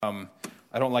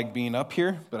I don't like being up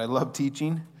here, but I love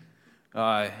teaching.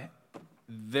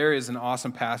 There is an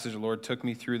awesome passage the Lord took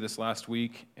me through this last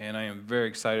week, and I am very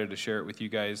excited to share it with you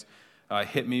guys.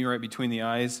 Hit me right between the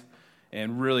eyes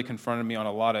and really confronted me on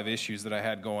a lot of issues that I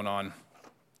had going on,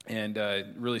 and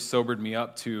really sobered me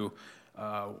up to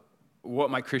what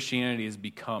my Christianity has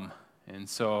become. And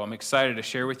so I'm excited to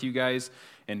share with you guys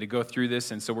and to go through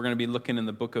this. And so we're going to be looking in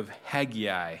the book of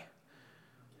Haggai.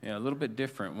 Yeah, a little bit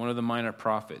different. One of the minor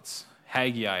prophets.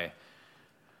 Haggai.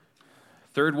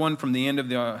 Third one from the end of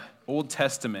the Old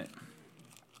Testament.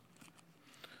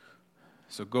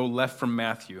 So go left from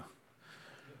Matthew.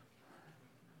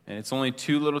 And it's only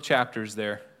 2 little chapters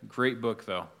there. Great book,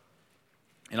 though.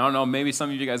 And I don't know, maybe some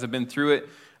of you guys have been through it.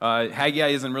 Haggai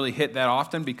isn't really hit that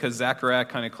often because Zechariah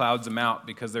kind of clouds them out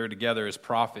because they're together as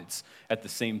prophets at the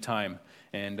same time.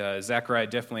 And Zechariah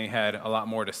definitely had a lot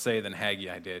more to say than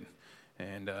Haggai did.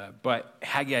 But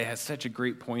Haggai has such a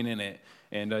great point in it.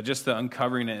 And just the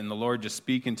uncovering it and the Lord just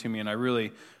speaking to me. And I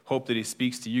really hope that he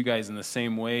speaks to you guys in the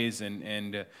same ways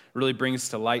and really brings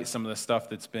to light some of the stuff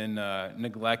that's been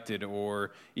neglected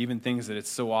or even things that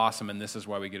it's so awesome. And this is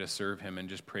why we get to serve him and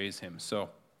just praise him. So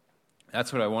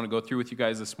that's what I want to go through with you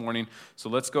guys this morning. So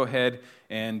let's go ahead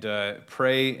and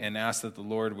pray and ask that the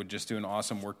Lord would just do an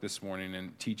awesome work this morning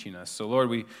in teaching us. So Lord,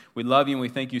 we love you and we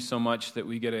thank you so much that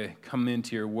we get to come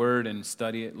into your word and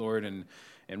study it, Lord, and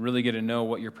really get to know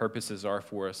what your purposes are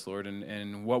for us, Lord,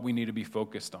 and what we need to be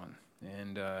focused on.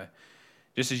 And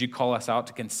just as you call us out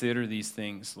to consider these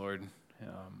things, Lord,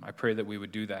 I pray that we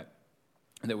would do that,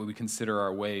 and that we would consider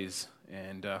our ways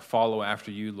and follow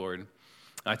after you, Lord.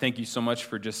 I thank you so much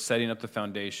for just setting up the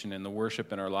foundation and the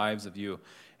worship in our lives of you.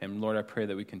 And Lord, I pray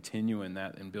that we continue in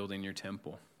that and building your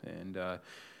temple. And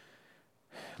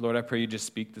Lord, I pray you just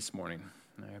speak this morning.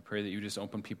 I pray that you just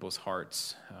open people's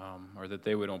hearts, or that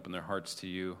they would open their hearts to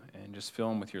you and just fill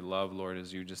them with your love, Lord,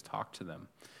 as you just talk to them.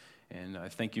 And I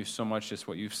thank you so much just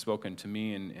what you've spoken to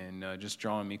me and just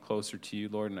drawing me closer to you,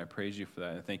 Lord, and I praise you for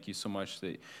that. I thank you so much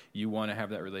that you want to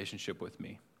have that relationship with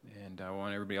me. And I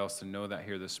want everybody else to know that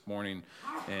here this morning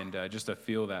and just to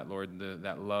feel that, Lord,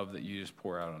 that love that you just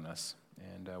pour out on us.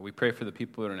 And we pray for the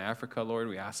people that are in Africa, Lord.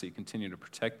 We ask that you continue to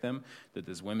protect them, that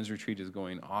this women's retreat is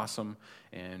going awesome,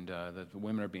 and that the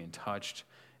women are being touched.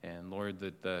 And, Lord,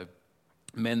 that the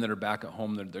men that are back at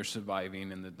home, that they're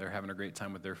surviving and that they're having a great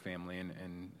time with their family.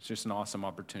 And it's just an awesome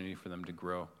opportunity for them to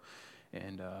grow.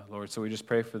 And, Lord, so we just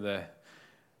pray for the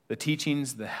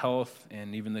teachings, the health,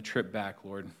 and even the trip back,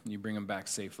 Lord. You bring them back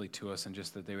safely to us, and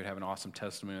just that they would have an awesome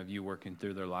testimony of you working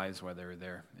through their lives while they were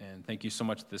there. And thank you so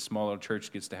much that this small little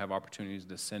church gets to have opportunities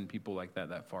to send people like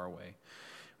that far away.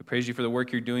 We praise you for the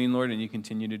work you're doing, Lord, and you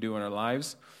continue to do in our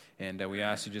lives. And we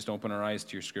ask you just open our eyes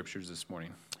to your scriptures this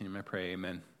morning. In your name I pray,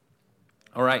 amen.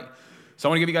 All right, so I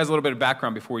want to give you guys a little bit of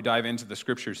background before we dive into the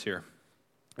scriptures here.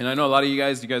 And I know a lot of you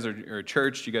guys are a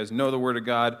church, you guys know the Word of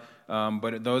God,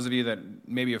 but those of you that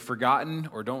maybe have forgotten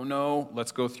or don't know,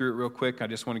 let's go through it real quick. I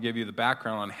just want to give you the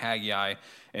background on Haggai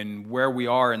and where we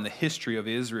are in the history of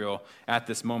Israel at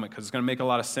this moment, because it's going to make a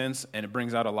lot of sense, and it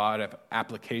brings out a lot of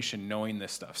application knowing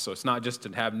this stuff. So it's not just to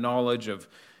have knowledge of,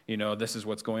 this is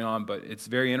what's going on, but it's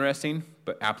very interesting,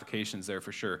 but application's there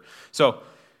for sure. So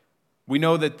we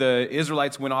know that the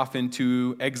Israelites went off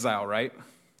into exile, right?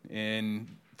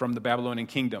 From the Babylonian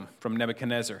kingdom, from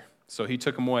Nebuchadnezzar. So he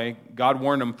took them away. God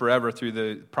warned them forever through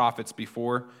the prophets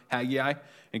before Haggai,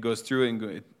 and goes through it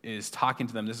and is talking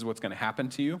to them. This is what's going to happen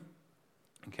to you.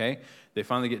 Okay? They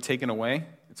finally get taken away.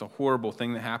 It's a horrible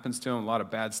thing that happens to them. A lot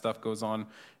of bad stuff goes on,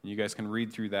 and you guys can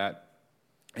read through that.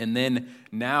 And then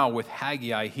now with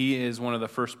Haggai, he is one of the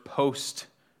first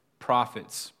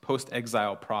post-prophets,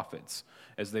 post-exile prophets,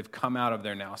 as they've come out of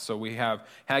there now. So we have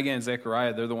Haggai and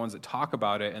Zechariah, they're the ones that talk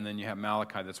about it, and then you have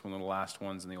Malachi, that's one of the last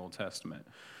ones in the Old Testament.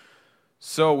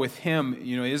 So with him,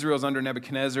 Israel's under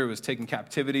Nebuchadnezzar, was taken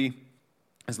captivity,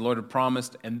 as the Lord had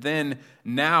promised, and then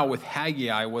now with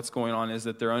Haggai, what's going on is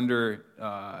that they're under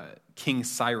King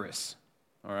Cyrus,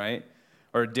 all right?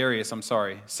 Or Darius, I'm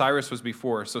sorry. Cyrus was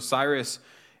before. So Cyrus,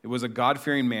 it was a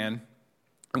God-fearing man,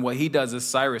 and what he does is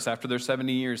Cyrus, after their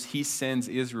 70 years, he sends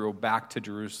Israel back to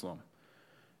Jerusalem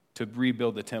to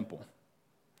rebuild the temple.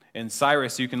 And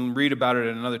Cyrus, you can read about it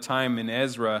at another time in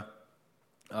Ezra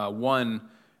 1,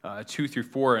 2 through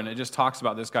 4, and it just talks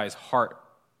about this guy's heart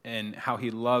and how he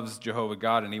loves Jehovah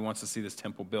God and he wants to see this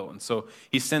temple built. And so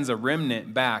he sends a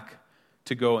remnant back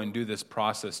to go and do this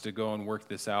process, to go and work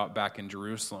this out back in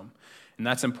Jerusalem. And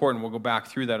that's important. We'll go back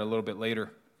through that a little bit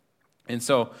later. And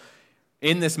so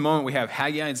in this moment, we have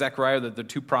Haggai and Zechariah, that the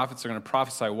 2 prophets are going to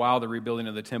prophesy while the rebuilding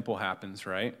of the temple happens,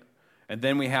 right? And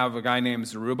then we have a guy named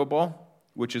Zerubbabel,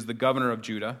 which is the governor of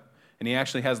Judah. And he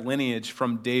actually has lineage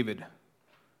from David.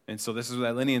 And so this is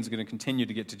that lineage is going to continue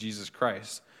to get to Jesus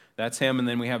Christ. That's him. And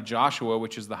then we have Joshua,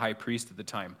 which is the high priest at the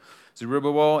time.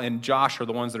 Zerubbabel and Josh are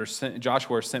the ones that are sent.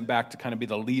 Joshua are sent back to kind of be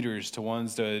the leaders,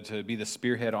 to be the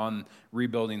spearhead on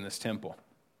rebuilding this temple.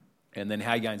 And then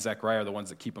Haggai and Zechariah are the ones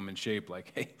that keep them in shape.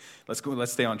 Like, hey,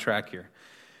 let's stay on track here.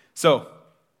 So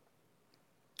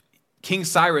King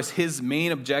Cyrus, his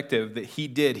main objective that he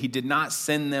did not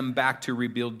send them back to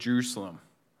rebuild Jerusalem.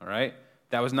 All right?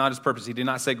 That was not his purpose. He did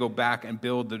not say go back and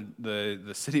build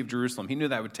the city of Jerusalem. He knew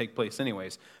that would take place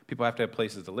anyways. People have to have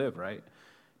places to live, right?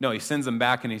 No, he sends them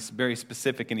back, and he's very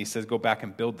specific, and he says go back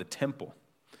and build the temple.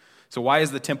 So why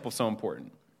is the temple so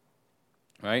important?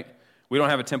 Right? We don't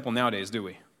have a temple nowadays, do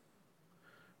we?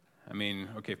 I mean,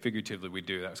 okay, figuratively we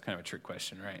do. That was kind of a trick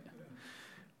question, right?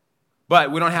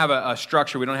 But we don't have a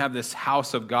structure. We don't have this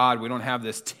house of God. We don't have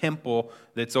this temple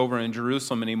that's over in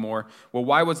Jerusalem anymore. Well,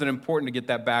 why was it important to get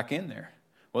that back in there?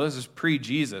 Well, this is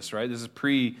pre-Jesus, right? This is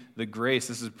pre the grace.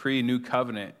 This is pre-new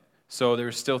covenant. So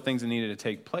there's still things that needed to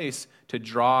take place to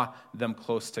draw them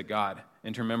close to God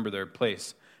and to remember their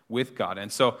place with God.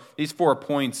 And so these 4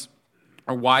 points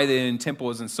are why the temple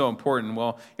isn't so important.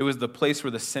 Well, it was the place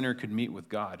where the sinner could meet with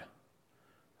God.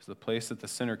 It's the place that the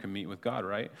sinner could meet with God,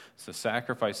 right? So the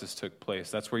sacrifices took place.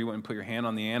 That's where you went and put your hand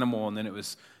on the animal, and then it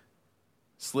was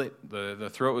slit. The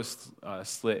throat was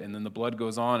slit, and then the blood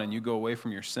goes on, and you go away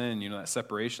from your sin, that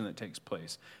separation that takes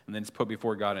place. And then it's put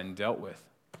before God and dealt with.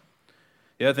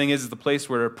 The other thing is the place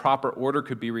where a proper order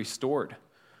could be restored.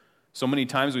 So many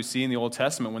times we see in the Old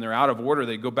Testament, when they're out of order,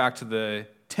 they go back to the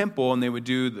temple, and they would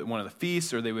do one of the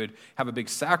feasts, or they would have a big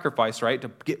sacrifice, right,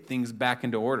 to get things back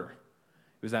into order.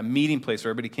 It was that meeting place where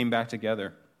everybody came back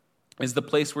together. It's the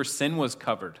place where sin was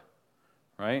covered,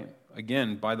 right?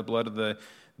 Again, by the blood of the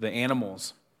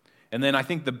animals. And then I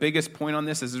think the biggest point on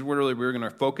this is where really we're going to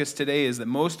focus today is that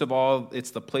most of all, it's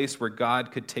the place where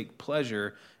God could take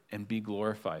pleasure and be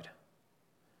glorified.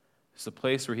 It's the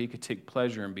place where he could take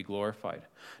pleasure and be glorified.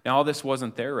 Now, all this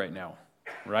wasn't there right now,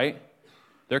 right?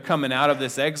 They're coming out of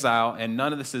this exile, and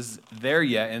none of this is there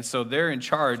yet. And so they're in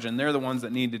charge, and they're the ones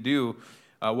that need to do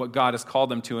what God has called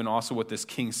them to, and also what this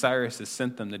King Cyrus has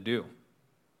sent them to do.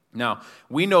 Now,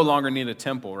 we no longer need a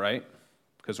temple, right?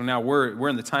 Because we're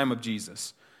in the time of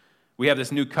Jesus. We have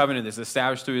this new covenant that's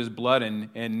established through his blood,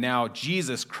 and now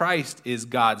Jesus Christ is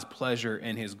God's pleasure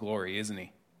and his glory, isn't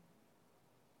he?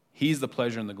 He's the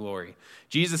pleasure and the glory.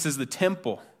 Jesus is the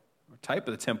temple, or type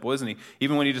of the temple, isn't he?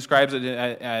 Even when he describes it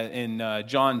in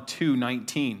John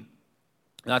 2:19.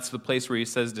 That's the place where he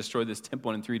says, destroy this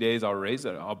temple, and in 3 days I'll raise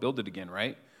it, I'll build it again,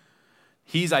 right?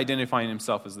 He's identifying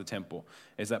himself as the temple,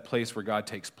 as that place where God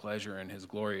takes pleasure and his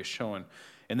glory is shown.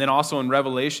 And then also in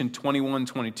Revelation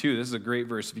 21:22, this is a great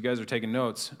verse. If you guys are taking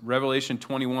notes, Revelation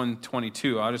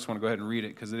 21:22, I just want to go ahead and read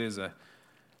it because it is a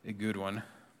good one.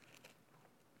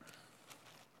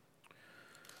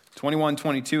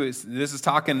 21:22, this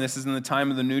is in the time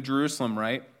of the New Jerusalem,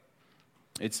 right?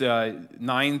 It's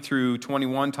 9 through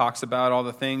 21 talks about all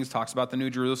the things, talks about the New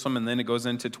Jerusalem, and then it goes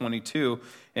into 22.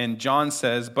 And John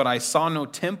says, but I saw no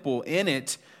temple in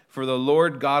it, for the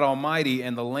Lord God Almighty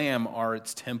and the Lamb are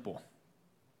its temple.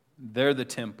 They're the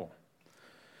temple.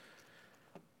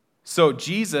 So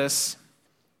Jesus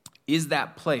is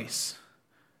that place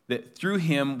that through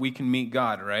him we can meet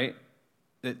God, right?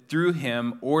 That through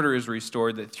him order is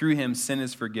restored, that through him sin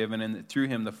is forgiven, and that through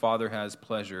him the Father has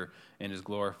pleasure and is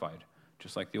glorified,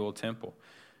 just like the old temple.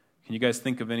 Can you guys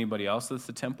think of anybody else that's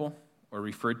the temple or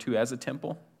referred to as a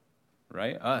temple?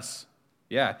 Right? Us.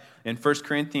 Yeah. In 1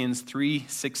 Corinthians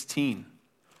 3:16.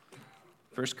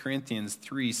 1 Corinthians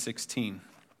 3:16.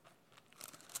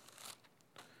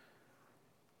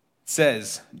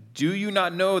 Says, do you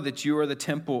not know that you are the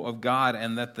temple of God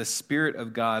and that the Spirit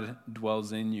of God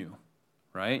dwells in you?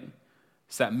 Right?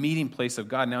 It's that meeting place of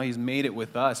God. Now he's made it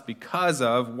with us because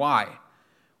of why?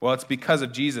 Well, it's because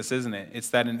of Jesus, isn't it? It's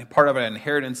that part of an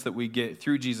inheritance that we get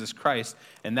through Jesus Christ,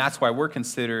 and that's why we're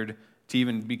considered to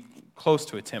even be close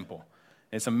to a temple.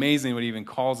 It's amazing what he even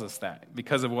calls us that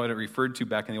because of what it referred to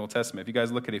back in the Old Testament. If you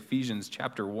guys look at Ephesians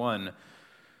chapter 1,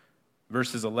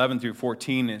 verses 11 through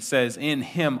 14, it says, in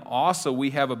him also we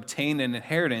have obtained an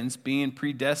inheritance, being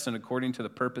predestined according to the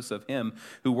purpose of him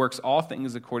who works all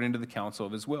things according to the counsel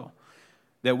of his will,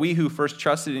 that we who first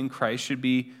trusted in Christ should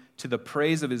be to the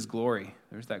praise of his glory.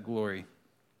 There's that glory.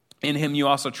 In him you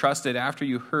also trusted after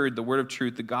you heard the word of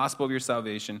truth, the gospel of your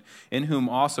salvation, in whom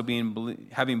also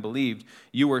having believed,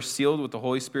 you were sealed with the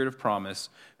Holy Spirit of promise,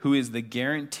 who is the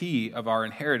guarantee of our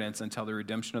inheritance until the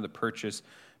redemption of the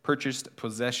purchased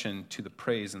possession to the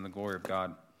praise and the glory of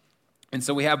God. And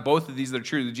so we have both of these that are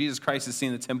true. That Jesus Christ is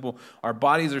seen in the temple. Our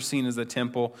bodies are seen as the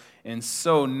temple. And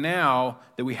so now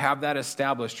that we have that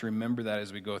established, remember that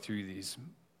as we go through these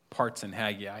parts in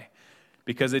Haggai,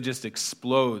 because it just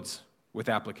explodes with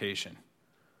application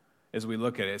as we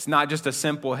look at it. It's not just a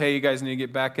simple, hey, you guys need to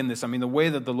get back in this. I mean, the way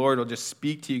that the Lord will just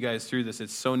speak to you guys through this,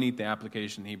 it's so neat, the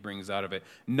application he brings out of it,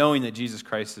 knowing that Jesus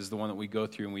Christ is the one that we go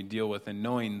through and we deal with, and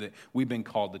knowing that we've been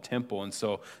called the temple. And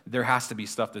so there has to be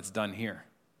stuff that's done here,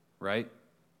 right?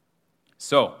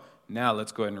 So now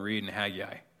let's go ahead and read in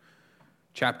Haggai.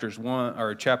 Chapter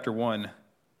 1,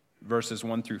 verses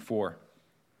 1 through 4.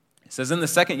 It says, in the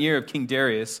second year of King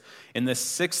Darius, in the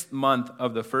 6th month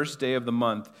of the first day of the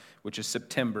month, which is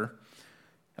September,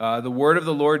 the word of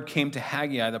the Lord came to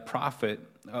Haggai the prophet,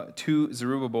 to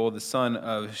Zerubbabel the son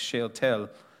of Shealtiel,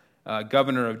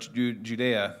 governor of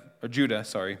Judah,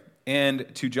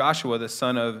 and to Joshua the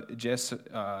son of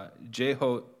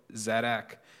Jehozadak,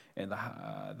 and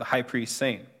the high priest,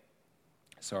 saying,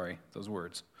 those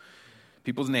words,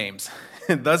 people's names.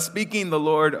 Thus speaks the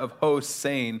Lord of hosts,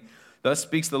 saying,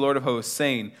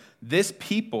 this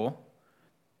people,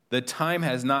 the time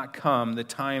has not come, the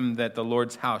time that the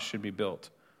Lord's house should be built.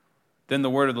 Then the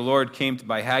word of the Lord came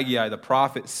by Haggai the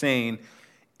prophet, saying,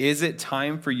 is it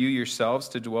time for you yourselves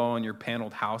to dwell in your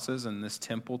paneled houses and this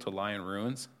temple to lie in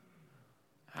ruins?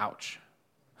 Ouch.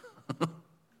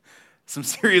 Some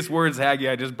serious words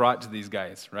Haggai just brought to these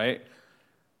guys, right?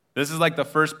 This is like the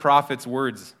first prophet's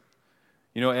words.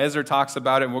 You know, Ezra talks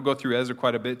about it, and we'll go through Ezra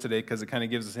quite a bit today because it kind of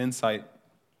gives us insight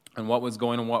on what was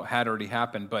going on, what had already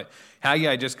happened. But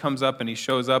Haggai just comes up and he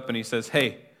shows up and he says,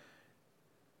 hey,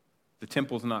 the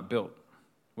temple's not built.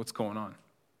 What's going on?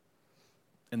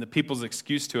 And the people's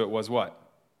excuse to it was what?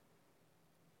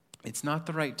 It's not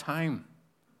the right time.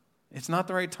 It's not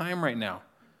the right time right now.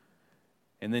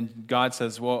 And then God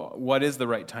says, well, what is the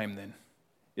right time then?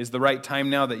 Is the right time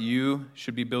now that you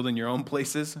should be building your own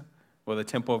places while the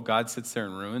temple of God sits there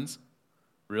in ruins?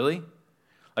 Really?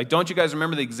 Like, don't you guys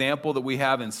remember the example that we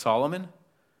have in Solomon?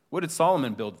 What did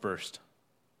Solomon build first?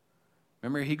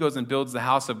 Remember, he goes and builds the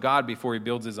house of God before he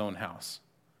builds his own house.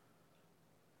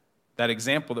 That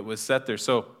example that was set there.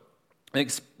 So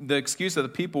the excuse of the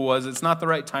people was, it's not the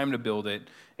right time to build it,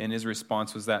 and his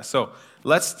response was that. So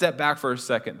let's step back for a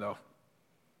second, though,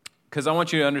 because I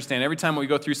want you to understand, every time we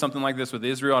go through something like this with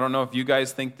Israel, I don't know if you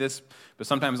guys think this, but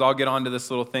sometimes I'll get onto this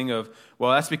little thing of,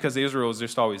 well, that's because Israel was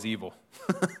just always evil.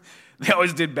 They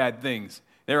always did bad things.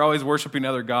 They're always worshiping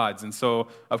other gods, and so,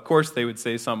 of course, they would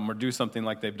say something or do something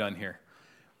like they've done here.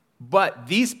 But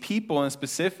these people, and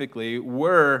specifically,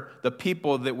 were the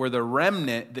people that were the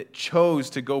remnant that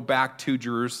chose to go back to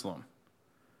Jerusalem.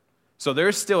 So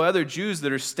there's still other Jews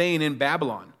that are staying in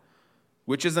Babylon,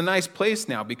 which is a nice place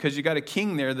now because you got a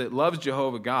king there that loves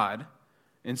Jehovah God.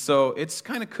 And so it's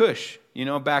kind of cush, you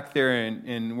know, back there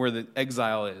in where the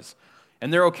exile is.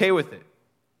 And they're okay with it.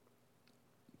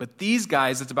 But these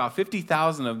guys, it's about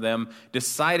 50,000 of them,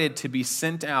 decided to be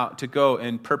sent out to go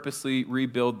and purposely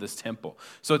rebuild this temple.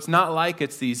 So it's not like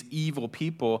it's these evil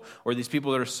people or these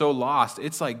people that are so lost.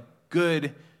 It's like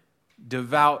good,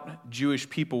 devout Jewish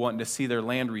people wanting to see their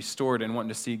land restored and wanting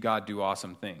to see God do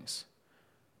awesome things.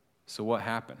 So what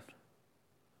happened?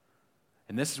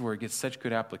 And this is where it gets such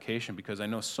good application, because I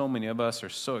know so many of us are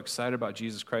so excited about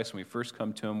Jesus Christ when we first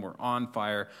come to him. We're on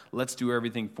fire. Let's do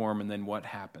everything for him. And then what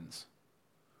happens?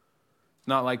 It's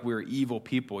not like we're evil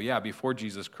people. Yeah, before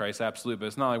Jesus Christ, absolutely. But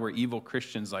it's not like we're evil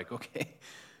Christians like, okay,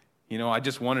 you know, I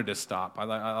just wanted to stop.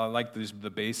 I like the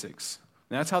basics.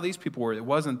 And that's how these people were. It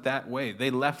wasn't that way.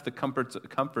 They left the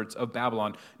comforts of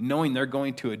Babylon knowing they're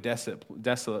going to a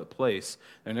desolate place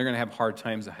and they're going to have hard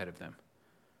times ahead of them.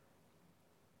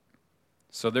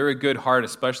 So they're a good heart,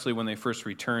 especially when they first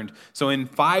returned. So in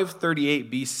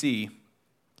 538 BC,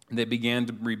 they began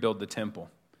to rebuild the temple.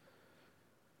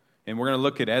 And we're going to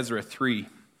look at Ezra 3.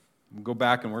 We'll go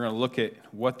back and we're going to look at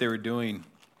what they were doing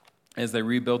as they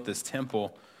rebuilt this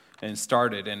temple and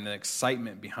started, and the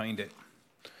excitement behind it.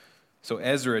 So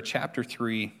Ezra chapter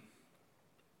 3,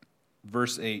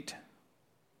 verse 8.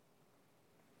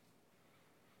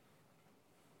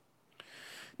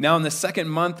 Now in the second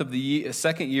month of the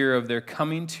second year of their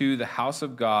coming to the house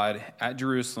of God at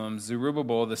Jerusalem,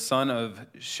 Zerubbabel the son of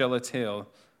Shealtiel,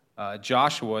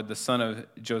 Joshua the son of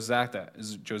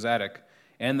Jozadak,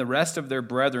 and the rest of their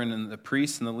brethren and the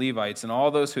priests and the Levites and all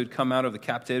those who had come out of the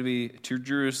captivity to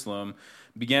Jerusalem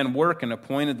began work and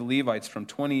appointed the Levites from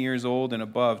 20 years old and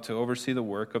above to oversee the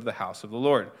work of the house of the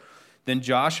Lord. Then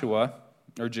Jeshua,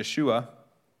 has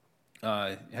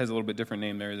a little bit different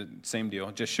name there, the same deal.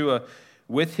 Jeshua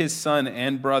with his son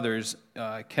and brothers,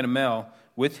 Kedemel,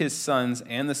 with his sons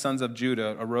and the sons of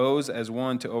Judah, arose as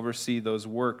one to oversee those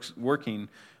working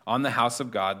on the house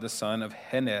of God, the son of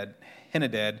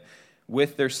Henadad,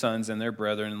 with their sons and their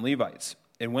brethren and Levites.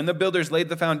 And when the builders laid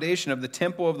the foundation of the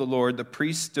temple of the Lord, the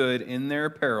priests stood in their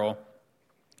apparel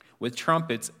with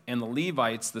trumpets, and the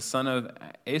Levites, the son of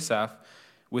Asaph,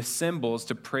 with cymbals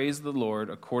to praise the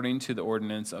Lord according to the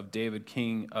ordinance of David,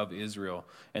 king of Israel.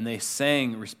 And they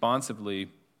sang responsively,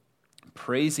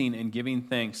 praising and giving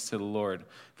thanks to the Lord.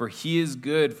 For he is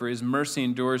good, for his mercy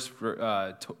endures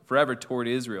forever toward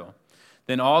Israel.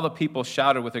 Then all the people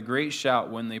shouted with a great shout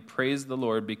when they praised the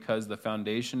Lord, because the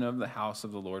foundation of the house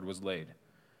of the Lord was laid.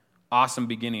 Awesome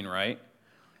beginning, right?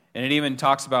 And it even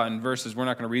talks about in verses, we're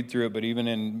not going to read through it, but even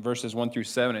in verses 1 through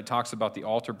 7, it talks about the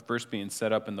altar first being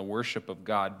set up and the worship of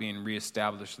God being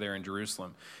reestablished there in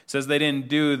Jerusalem. It says they didn't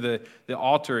do the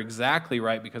altar exactly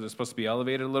right because it's supposed to be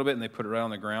elevated a little bit, and they put it right on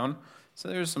the ground. So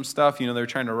there's some stuff, they're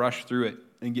trying to rush through it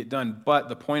and get done. But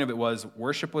the point of it was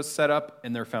worship was set up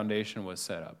and their foundation was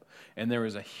set up. And there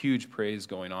was a huge praise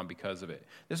going on because of it.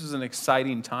 This was an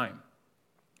exciting time,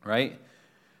 right?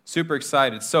 Super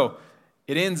excited. So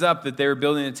it ends up that they were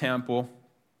building a temple,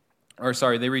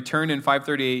 they returned in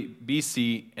 538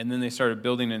 BC, and then they started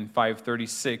building in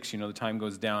 536. The time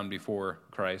goes down before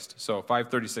Christ. So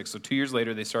 536. So 2 years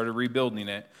later, they started rebuilding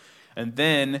it. And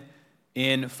then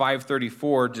in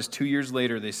 534, just 2 years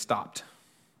later, they stopped.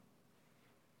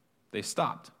 They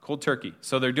stopped. Cold turkey.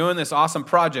 So they're doing this awesome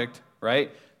project,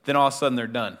 right? Then all of a sudden, they're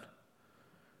done.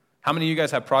 How many of you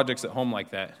guys have projects at home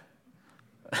like that?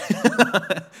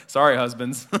 Sorry,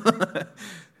 husbands.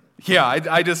 Yeah,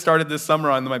 I just started this summer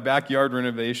on my backyard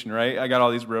renovation, right? I got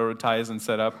all these railroad ties and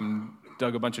set up and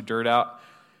dug a bunch of dirt out.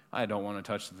 I don't want to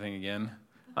touch the thing again.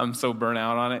 I'm so burnt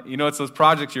out on it. It's those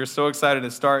projects you're so excited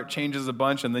to start, changes a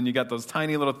bunch, and then you got those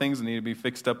tiny little things that need to be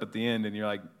fixed up at the end, and you're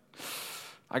like,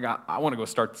 I want to go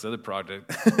start this other project.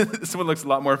 This one looks a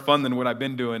lot more fun than what I've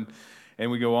been doing,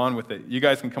 and we go on with it. You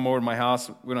guys can come over to my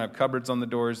house. We don't have cupboards on the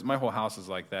doors. My whole house is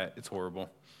like that. It's horrible.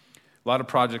 A lot of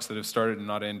projects that have started and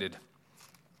not ended.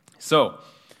 So,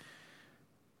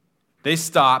 they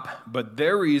stop, but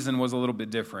their reason was a little bit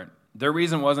different. Their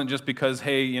reason wasn't just because,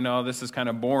 hey, this is kind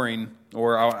of boring,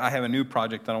 or I have a new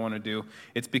project that I want to do.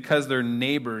 It's because their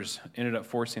neighbors ended up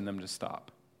forcing them to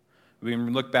stop. We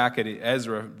can look back at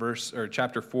Ezra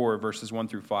chapter 4, verses 1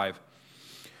 through 5.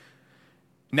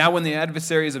 Now when the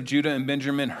adversaries of Judah and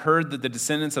Benjamin heard that the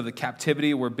descendants of the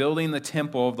captivity were building the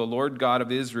temple of the Lord God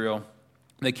of Israel,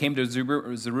 they came to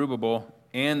Zerubbabel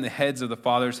and the heads of the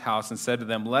father's house and said to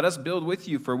them, "Let us build with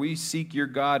you, for we seek your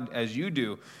God as you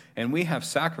do, and we have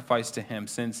sacrificed to him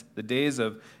since the days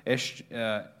of Esarhaddon,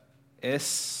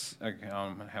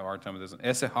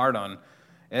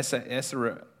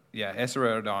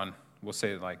 we'll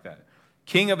say it like that,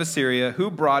 king of Assyria,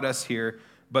 who brought us here."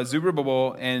 But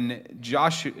Zerubbabel and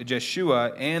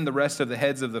Jeshua and the rest of the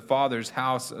heads of the fathers'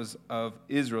 houses of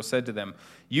Israel said to them,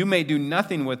 "You may do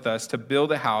nothing with us to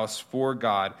build a house for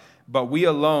God, but we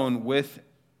alone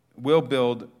will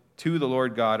build to the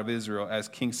Lord God of Israel, as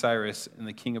King Cyrus and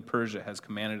the king of Persia has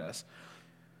commanded us."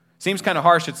 Seems kind of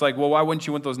harsh. It's like, well, why wouldn't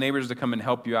you want those neighbors to come and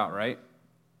help you out, right?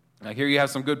 Like, here you have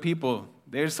some good people.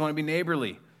 They just want to be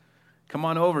neighborly. Come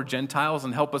on over, Gentiles,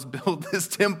 and help us build this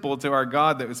temple to our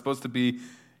God that was supposed to be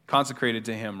consecrated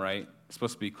to him, right? It's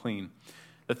supposed to be clean.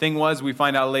 The thing was, we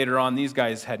find out later on, these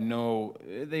guys they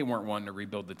weren't wanting to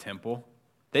rebuild the temple.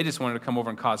 They just wanted to come over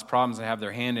and cause problems and have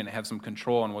their hand in it, have some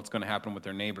control on what's going to happen with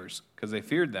their neighbors, because they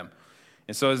feared them.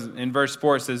 And so in verse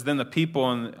 4 it says, "Then the people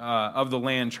of the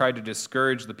land tried to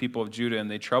discourage the people of Judah, and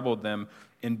they troubled them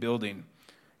in building,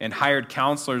 and hired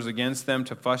counselors against them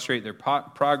to frustrate their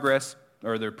progress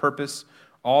or their purpose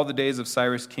all the days of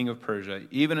Cyrus, king of Persia,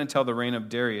 even until the reign of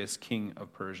Darius, king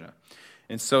of Persia."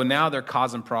 And so now they're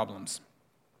causing problems.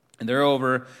 And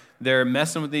they're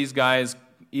messing with these guys,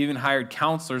 even hired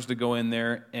counselors to go in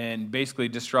there and basically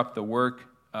disrupt the work,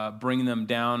 bring them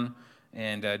down,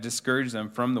 and discourage them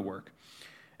from the work.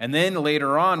 And then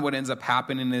later on, what ends up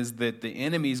happening is that the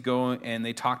enemies go and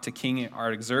they talk to King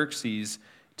Artaxerxes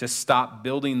to stop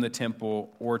building the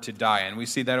temple or to die. And we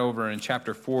see that over in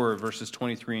chapter 4, verses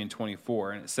 23 and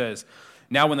 24. And it says,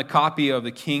 "Now when the copy of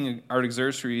the King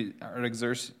Artaxerxes,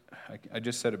 I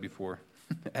just said it before,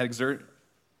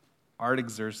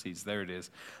 Artaxerxes, there it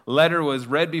is, letter was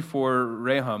read before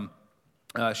Rehum,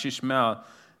 Shishmael,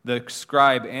 the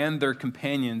scribe, and their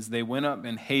companions, they went up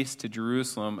in haste to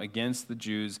Jerusalem against the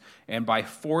Jews, and by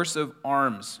force of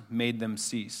arms made them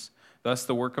cease. Thus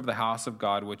the work of the house of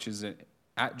God, which is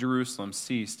at Jerusalem,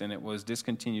 ceased, and it was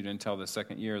discontinued until the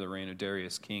second year of the reign of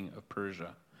Darius, king of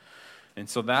Persia." And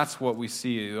so that's what we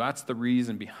see. That's the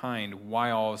reason behind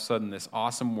why all of a sudden this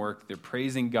awesome work, they're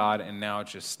praising God, and now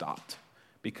it's just stopped.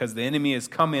 Because the enemy has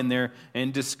come in there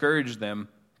and discouraged them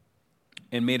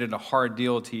and made it a hard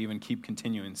deal to even keep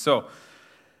continuing. So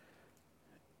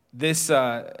this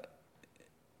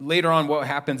later on, what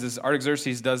happens is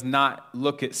Artaxerxes does not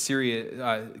look at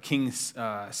King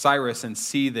Cyrus and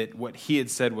see that what he had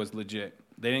said was legit.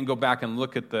 They didn't go back and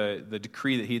look at the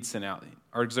decree that he had sent out.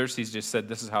 Artaxerxes just said,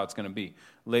 this is how it's going to be.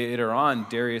 Later on,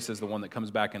 Darius is the one that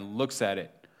comes back and looks at it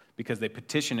because they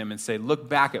petition him and say, look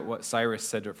back at what Cyrus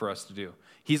said for us to do.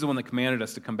 He's the one that commanded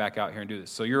us to come back out here and do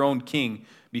this. So your own king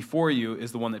before you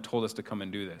is the one that told us to come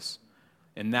and do this.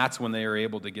 And that's when they are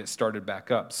able to get started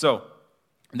back up. So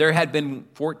there had been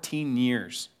 14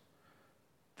 years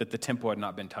that the temple had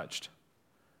not been touched.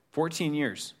 14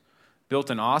 years. Built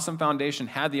an awesome foundation,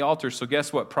 had the altar. So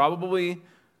guess what? Probably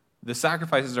the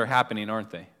sacrifices are happening, aren't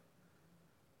they?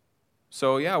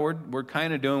 So yeah, we're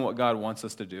kind of doing what God wants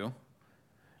us to do.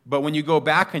 But when you go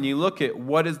back and you look at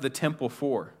what is the temple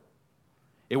for,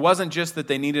 it wasn't just that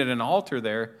they needed an altar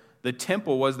there. The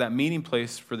temple was that meeting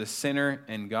place for the sinner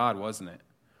and God, wasn't it?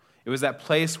 It was that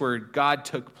place where God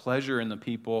took pleasure in the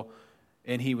people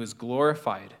and he was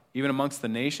glorified, even amongst the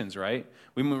nations, right?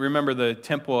 We remember the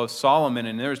Temple of Solomon,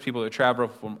 and there was people that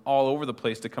traveled from all over the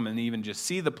place to come and even just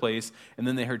see the place, and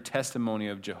then they heard testimony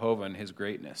of Jehovah and his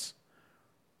greatness.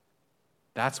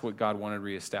 That's what God wanted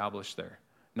reestablished there.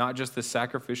 Not just the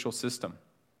sacrificial system.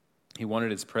 He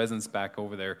wanted his presence back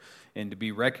over there and to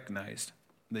be recognized,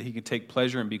 that he could take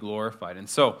pleasure and be glorified. And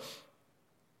so,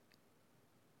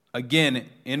 again,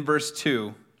 in verse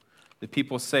 2, the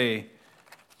people say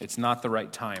it's not the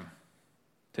right time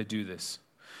to do this.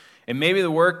 And maybe the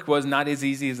work was not as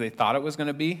easy as they thought it was going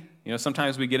to be. You know,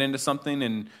 sometimes we get into something,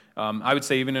 and I would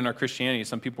say even in our Christianity,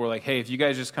 some people were like, hey, if you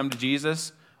guys just come to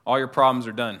Jesus, all your problems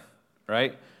are done,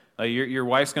 right? Your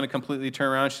wife's going to completely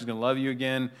turn around. She's going to love you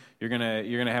again. You're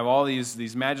going to have all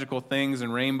these magical things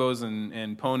and rainbows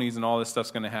and ponies and all this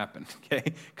stuff's going to happen,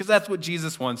 okay? Because that's what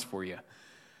Jesus wants for you.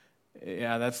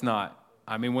 Yeah, that's not.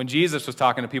 I mean, when Jesus was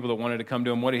talking to people that wanted to come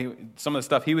to him, some of the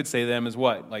stuff he would say to them is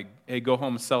what? Like, hey, go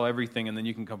home and sell everything, and then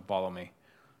you can come follow me.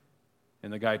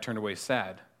 And the guy turned away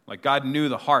sad. Like, God knew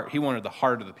the heart. He wanted the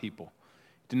heart of the people.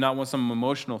 He did not want some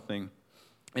emotional thing.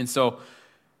 And so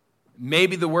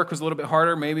maybe the work was a little bit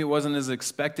harder. Maybe it wasn't as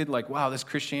expected. Like, wow, this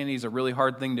Christianity is a really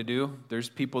hard thing to do. There's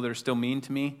people that are still mean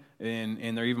to me,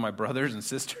 and they're even my brothers and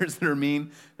sisters that are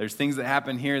mean. There's things that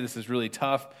happen here. This is really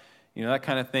tough. You know, that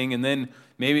kind of thing. And then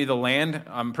maybe the land,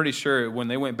 I'm pretty sure when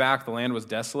they went back, the land was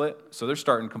desolate. So they're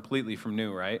starting completely from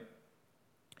new, right?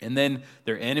 And then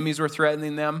their enemies were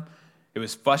threatening them. It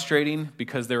was frustrating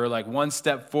because they were like one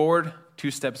step forward,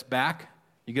 2 steps back.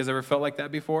 You guys ever felt like that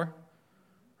before?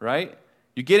 Right?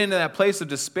 You get into that place of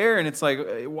despair and it's like,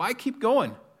 why keep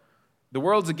going? The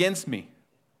world's against me.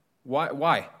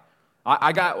 Why?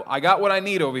 I got what I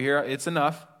need over here. It's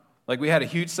enough. Like we had a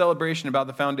huge celebration about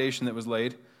the foundation that was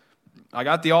laid. I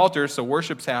got the altar, so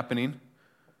worship's happening.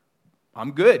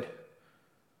 I'm good.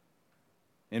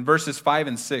 In verses 5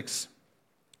 and 6,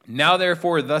 now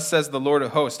therefore, thus says the Lord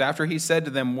of hosts. After he said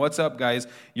to them, what's up, guys?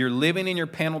 You're living in your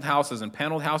paneled houses, and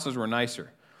paneled houses were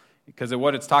nicer. Because of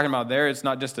what it's talking about there, it's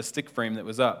not just a stick frame that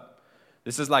was up.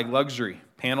 This is like luxury.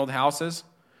 Paneled houses,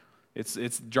 it's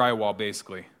drywall,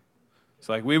 basically.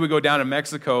 So like we would go down to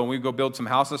Mexico, and we'd go build some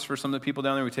houses for some of the people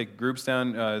down there. We'd take groups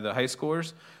down, the high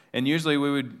schoolers. And usually we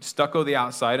would stucco the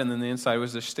outside, and then the inside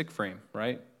was a stick frame,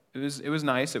 right? It was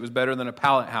nice. It was better than a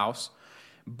pallet house.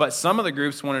 But some of the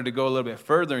groups wanted to go a little bit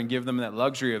further and give them that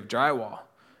luxury of drywall.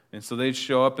 And so they'd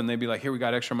show up, and they'd be like, here, we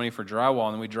got extra money for drywall.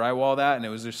 And then we drywall that, and it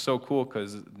was just so cool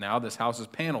because now this house is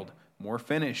paneled, more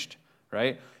finished,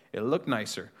 right? It looked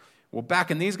nicer. Well,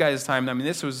 back in these guys' time, I mean,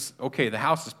 this was, okay, the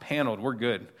house is paneled. We're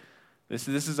good. This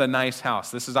is a nice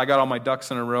house. I got all my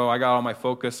ducks in a row. I got all my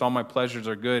focus. All my pleasures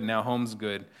are good. Now home's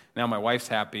good. Now my wife's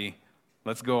happy.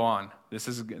 Let's go on. This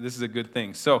is a good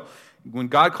thing. So when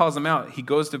God calls them out, he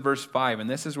goes to verse 5, and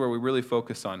this is where we really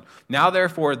focus on. Now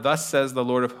therefore, thus says the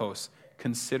Lord of hosts,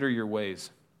 consider your ways.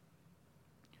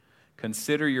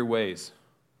 Consider your ways.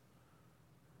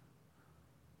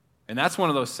 And that's one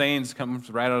of those sayings that comes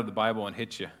right out of the Bible and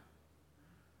hits you.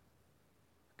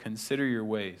 Consider your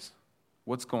ways.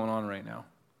 What's going on right now?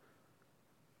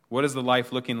 What is the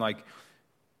life looking like?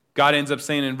 God ends up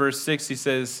saying in verse 6, he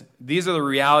says, these are the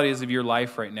realities of your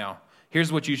life right now.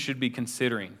 Here's what you should be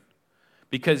considering.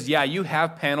 Because, yeah, you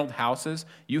have paneled houses.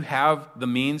 You have the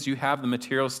means. You have the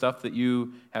material stuff that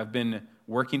you have been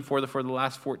working for the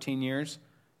last 14 years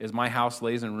as my house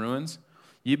lays in ruins.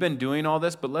 You've been doing all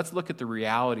this, but let's look at the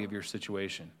reality of your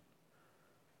situation.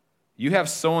 You have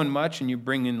sowing much and you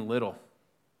bring in little.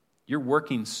 You're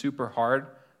working super hard.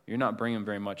 You're not bringing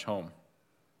very much home.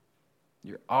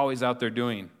 You're always out there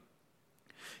doing.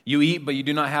 You eat, but you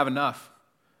do not have enough.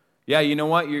 Yeah, you know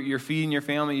what? You're feeding your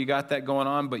family. You got that going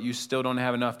on, but you still don't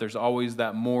have enough. There's always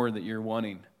that more that you're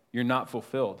wanting. You're not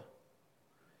fulfilled.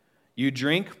 You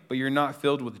drink, but you're not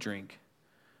filled with drink.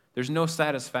 There's no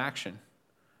satisfaction.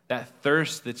 That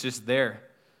thirst that's just there.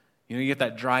 You know, you get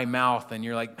that dry mouth and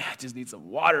you're like, man, I just need some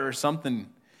water or something.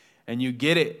 And you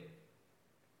get it,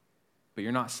 but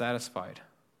you're not satisfied.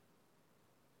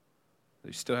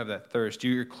 You still have that thirst.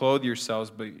 You clothe yourselves,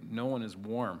 but no one is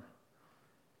warm.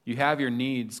 You have your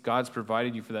needs. God's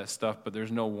provided you for that stuff, but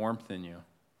there's no warmth in you.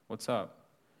 What's up?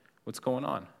 What's going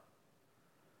on?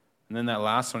 And then that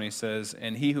last one, he says,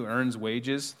 and he who earns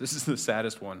wages, this is the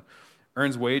saddest one,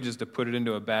 earns wages to put it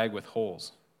into a bag with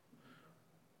holes.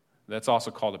 That's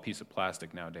also called a piece of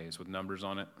plastic nowadays with numbers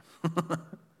on it.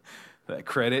 That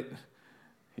credit.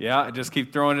 Yeah, I just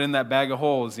keep throwing it in that bag of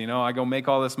holes. You know, I go make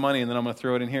all this money and then I'm going to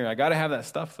throw it in here. I got to have that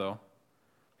stuff, though,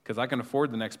 because I can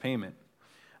afford the next payment.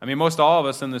 I mean, most all of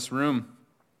us in this room,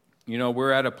 you know,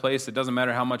 we're at a place, it doesn't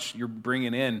matter how much you're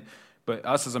bringing in, but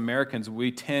us as Americans,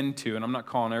 we tend to, and I'm not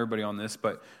calling everybody on this,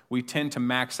 but we tend to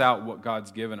max out what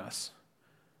God's given us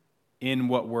in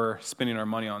what we're spending our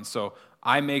money on. So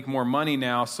I make more money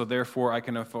now, so therefore I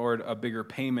can afford a bigger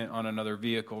payment on another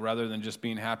vehicle rather than just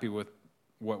being happy with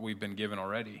what we've been given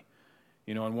already.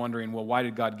 You know, and wondering, well, why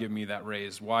did God give me that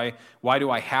raise? Why do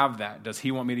I have that? Does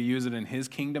he want me to use it in his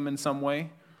kingdom in some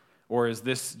way? Or is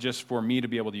this just for me to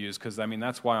be able to use? Because, I mean,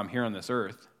 that's why I'm here on this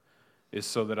earth, is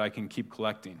so that I can keep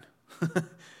collecting.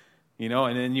 You know,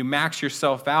 and then you max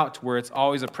yourself out to where it's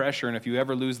always a pressure, and if you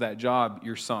ever lose that job,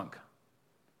 you're sunk.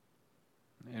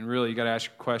 And really, you got to ask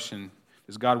your question,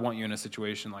 does God want you in a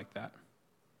situation like that?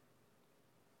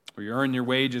 Where you earn your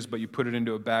wages, but you put it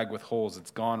into a bag with holes.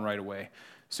 It's gone right away.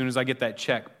 As soon as I get that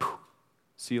check, poof,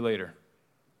 see you later.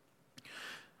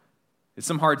 It's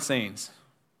some hard sayings.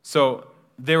 So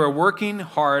they were working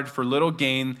hard for little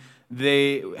gain.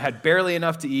 They had barely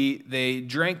enough to eat. They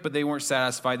drank, but they weren't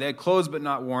satisfied. They had clothes, but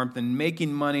not warmth, and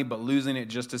making money, but losing it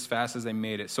just as fast as they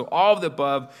made it. So all of the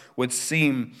above would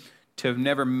seem to have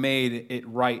never made it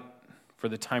right for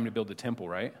the time to build the temple,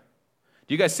 right?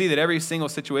 Do you guys see that every single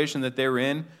situation that they were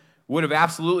in would have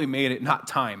absolutely made it not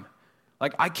time?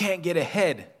 Like, I can't get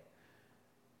ahead.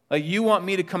 Like, you want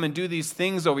me to come and do these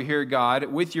things over here, God,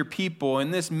 with your people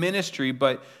in this ministry,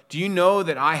 but do you know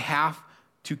that I have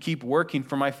to keep working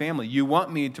for my family? You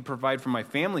want me to provide for my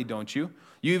family, don't you?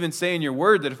 You even say in your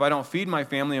word that if I don't feed my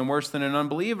family, I'm worse than an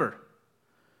unbeliever.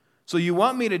 So you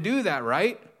want me to do that,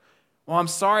 right? Well, I'm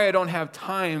sorry I don't have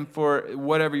time for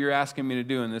whatever you're asking me to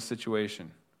do in this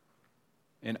situation.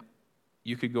 And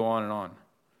you could go on and on.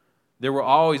 There will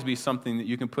always be something that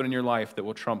you can put in your life that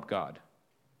will trump God,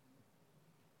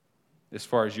 as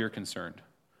far as you're concerned.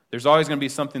 There's always going to be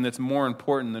something that's more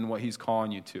important than what he's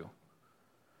calling you to.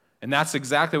 And that's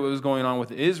exactly what was going on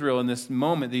with Israel in this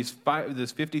moment.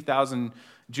 This 50,000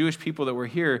 Jewish people that were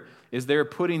here, is they're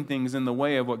putting things in the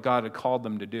way of what God had called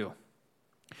them to do.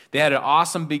 They had an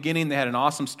awesome beginning. They had an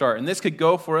awesome start. And this could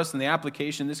go for us in the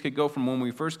application. This could go from when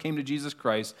we first came to Jesus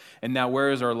Christ, and now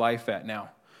where is our life at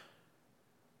now?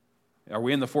 Are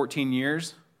we in the 14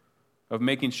 years of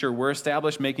making sure we're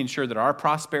established, making sure that our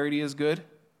prosperity is good,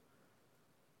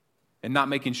 and not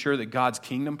making sure that God's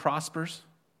kingdom prospers?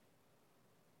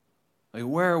 Like,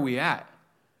 where are we at?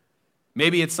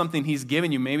 Maybe it's something he's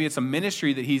given you. Maybe it's a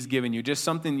ministry that he's given you, just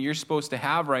something you're supposed to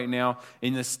have right now.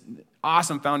 And this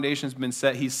awesome foundation's been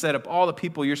set. He's set up all the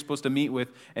people you're supposed to meet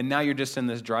with, and now you're just in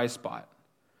this dry spot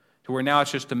to where now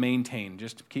it's just to maintain.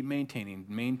 Just to keep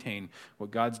maintain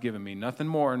what God's given me. Nothing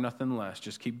more, nothing less.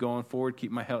 Just keep going forward,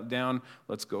 keep my head down.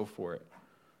 Let's go for it.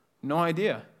 No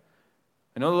idea.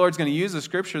 I know the Lord's going to use the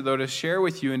scripture, though, to share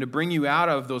with you and to bring you out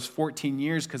of those 14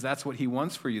 years, because that's what he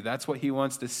wants for you. That's what he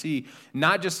wants to see.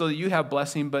 Not just so that you have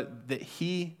blessing, but that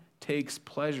he takes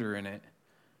pleasure in it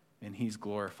and he's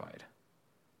glorified.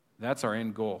 That's our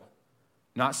end goal.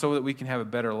 Not so that we can have a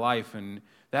better life, and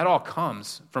that all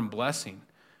comes from blessing.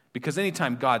 Because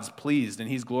anytime God's pleased and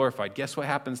he's glorified, guess what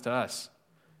happens to us?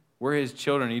 We're his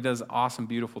children. He does awesome,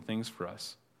 beautiful things for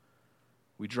us.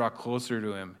 We draw closer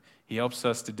to him. He helps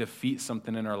us to defeat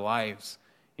something in our lives.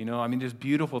 You know, I mean, there's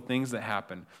beautiful things that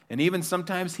happen. And even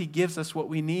sometimes he gives us what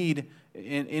we need,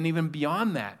 and even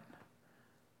beyond that.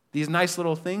 These nice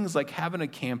little things like having a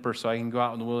camper so I can go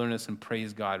out in the wilderness and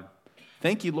praise God.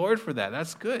 Thank you, Lord, for that.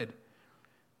 That's good.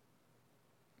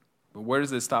 But where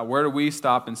does it stop? Where do we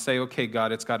stop and say, okay,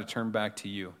 God, it's got to turn back to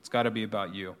you. It's got to be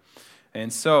about you.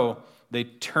 And so they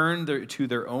turned to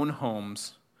their own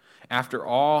homes. After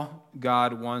all,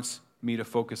 God wants me to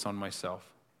focus on myself,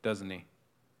 doesn't he?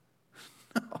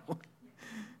 No.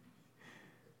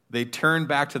 They turned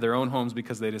back to their own homes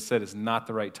because they just said it's not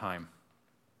the right time.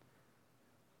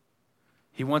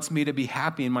 He wants me to be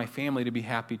happy and my family to be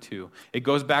happy too. It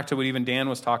goes back to what even Dan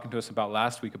was talking to us about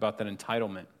last week about that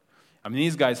entitlement. I mean,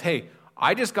 these guys, hey,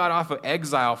 I just got off of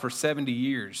exile for 70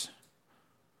 years.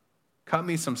 Cut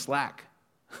me some slack.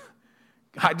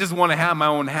 I just want to have my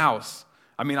own house.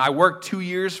 I mean, I worked 2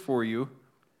 years for you,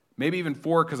 maybe even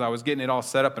 4 because I was getting it all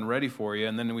set up and ready for you,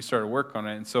 and then we started work on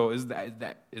it. And so isn't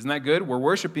that good? We're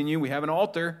worshiping you. We have an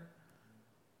altar.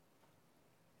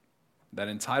 That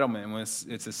entitlement,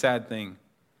 it's a sad thing.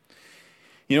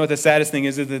 You know what the saddest thing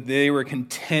is that they were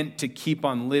content to keep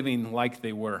on living like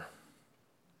they were.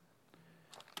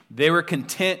 They were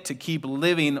content to keep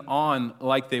living on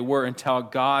like they were until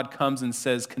God comes and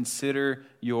says, consider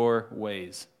your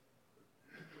ways.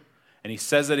 And he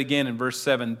says it again in verse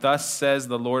 7, thus says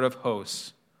the Lord of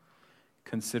hosts,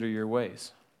 consider your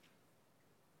ways.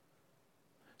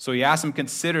 So he asks them,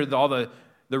 consider all the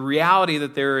reality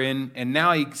that they're in, and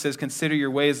now he says, consider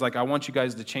your ways, like I want you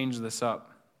guys to change this up.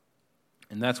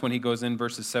 And that's when he goes in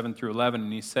verses 7 through 11,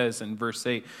 and he says in verse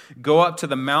 8, go up to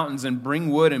the mountains and bring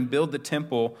wood and build the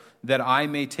temple that I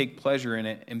may take pleasure in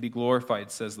it and be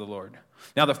glorified, says the Lord.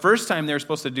 Now, the first time they were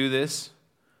supposed to do this,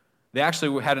 they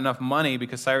actually had enough money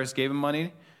because Cyrus gave them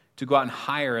money to go out and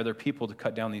hire other people to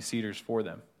cut down these cedars for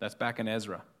them. That's back in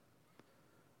Ezra.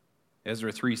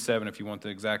 Ezra 3:7, if you want the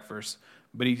exact verse.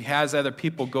 But he has other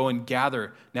people go and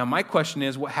gather. Now, my question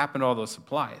is, what happened to all those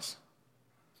supplies?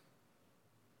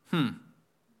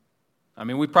 I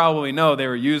mean, we probably know they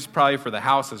were used probably for the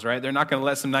houses, right? They're not going to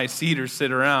let some nice cedars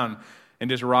sit around and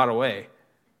just rot away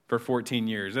for 14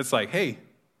 years. It's like, hey,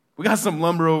 we got some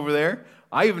lumber over there.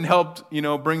 I even helped,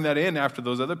 bring that in after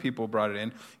those other people brought it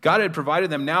in. God had provided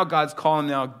them. Now God's calling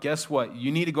them. Now, guess what?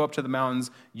 You need to go up to the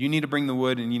mountains. You need to bring the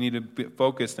wood, and you need to be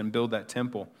focused and build that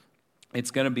temple.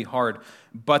 It's going to be hard.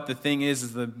 But the thing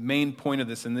is the main point of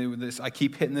this, and I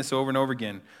keep hitting this over and over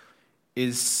again,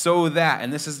 is so that,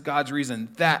 and this is God's reason,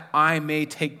 that I may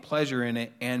take pleasure in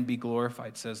it and be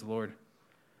glorified, says the Lord.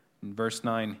 In verse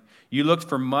 9, you looked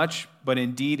for much, but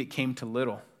indeed it came to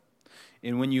little.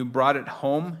 And when you brought it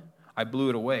home, I blew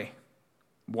it away.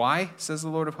 Why, says the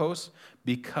Lord of hosts?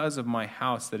 Because of my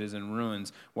house that is in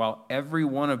ruins, while every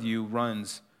one of you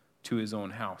runs to his own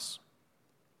house.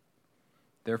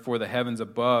 Therefore the heavens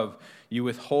above, you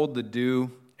withhold the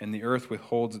dew, and the earth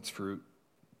withholds its fruit.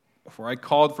 For I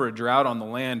called for a drought on the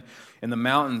land and the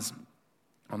mountains,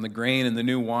 on the grain and the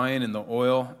new wine and the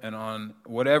oil, and on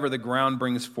whatever the ground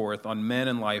brings forth, on men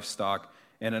and livestock,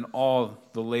 and in all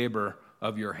the labor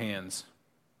of your hands.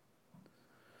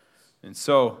 And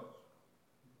so,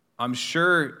 I'm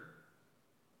sure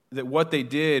that what they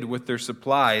did with their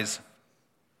supplies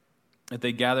that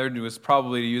they gathered was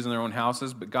probably to use in their own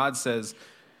houses, but God says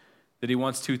that he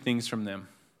wants 2 things from them.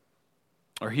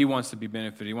 Or he wants to be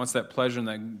benefited. He wants that pleasure and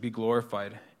that be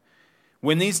glorified.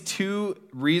 When these 2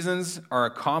 reasons are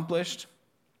accomplished,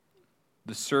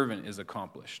 the servant is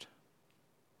accomplished.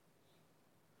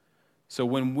 So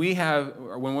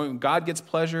when God gets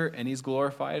pleasure and he's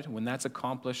glorified, when that's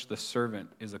accomplished, the servant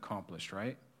is accomplished,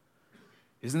 right?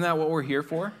 Isn't that what we're here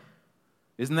for?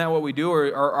 Isn't that what we do?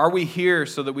 Or are we here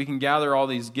so that we can gather all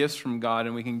these gifts from God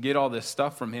and we can get all this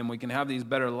stuff from him? We can have these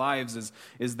better lives.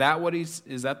 Is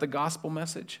that the gospel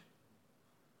message?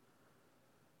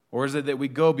 Or is it that we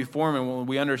go before him and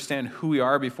we understand who we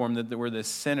are before him, that we're this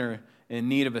sinner in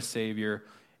need of a Savior,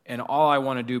 and all I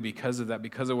want to do because of that,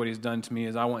 because of what he's done to me,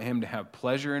 is I want him to have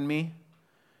pleasure in me,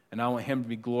 and I want him to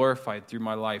be glorified through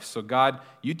my life. So God,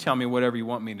 you tell me whatever you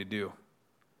want me to do.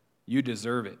 You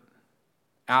deserve it.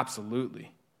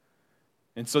 Absolutely.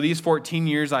 And so these 14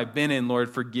 years I've been in, Lord,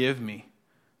 forgive me.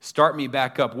 Start me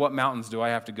back up. What mountains do I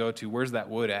have to go to? Where's that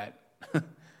wood at?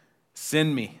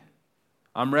 Send me.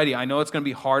 I'm ready. I know it's going to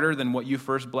be harder than what you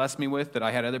first blessed me with, that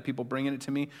I had other people bringing it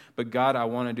to me. But God, I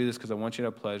want to do this because I want you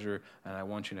to have pleasure and I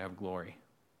want you to have glory.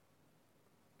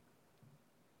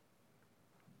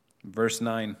 Verse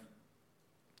 9.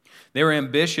 They were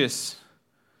ambitious,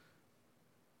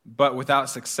 but without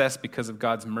success because of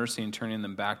God's mercy in turning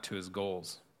them back to his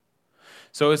goals.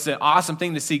 So it's an awesome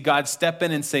thing to see God step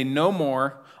in and say, no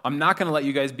more. I'm not going to let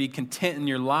you guys be content in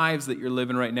your lives that you're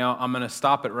living right now. I'm going to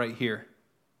stop it right here.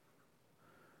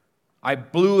 I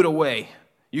blew it away.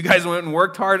 You guys went and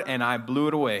worked hard, and I blew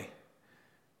it away.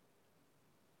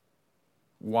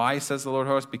 Why, says the Lord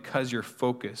of hosts? Because you're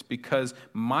focused. Because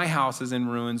my house is in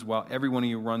ruins while every one of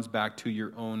you runs back to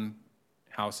your own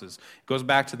houses. It goes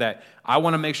back to that. I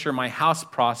want to make sure my house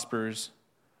prospers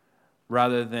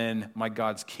rather than my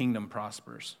God's kingdom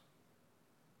prospers.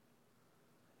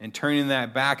 And turning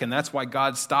that back, and that's why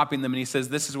God's stopping them, and he says,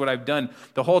 this is what I've done.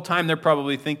 The whole time they're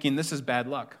probably thinking, this is bad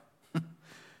luck.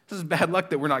 This is bad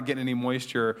luck that we're not getting any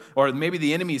moisture, or maybe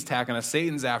the enemy's attacking us,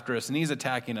 Satan's after us, and he's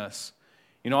attacking us.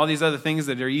 All these other things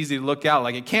that are easy to look out,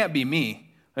 like it can't be me.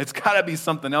 It's got to be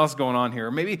something else going on here.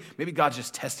 Or maybe God's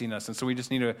just testing us, and so we just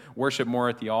need to worship more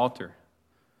at the altar.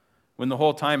 When the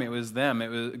whole time it was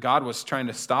them, God was trying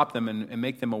to stop them and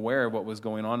make them aware of what was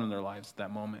going on in their lives at that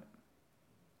moment.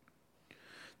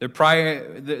 The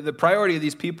priority of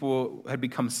these people had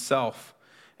become self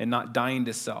and not dying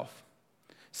to self.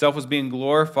 Self was being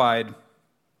glorified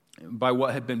by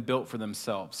what had been built for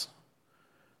themselves.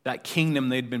 That kingdom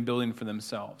they'd been building for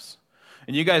themselves.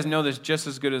 And you guys know this just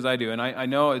as good as I do. And I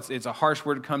know it's a harsh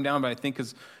word to come down, but I think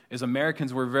as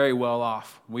Americans, we're very well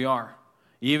off. We are.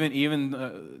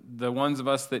 Even the ones of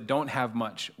us that don't have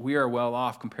much, we are well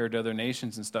off compared to other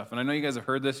nations and stuff. And I know you guys have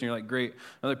heard this, and you're like, great,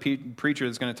 another preacher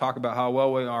that's going to talk about how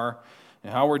well we are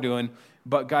and how we're doing.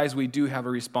 But guys, we do have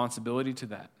a responsibility to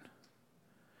that.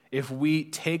 If we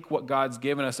take what God's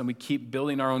given us and we keep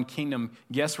building our own kingdom,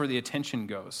 guess where the attention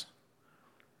goes?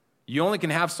 You only can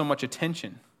have so much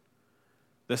attention.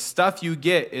 The stuff you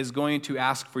get is going to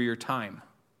ask for your time,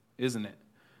 isn't it?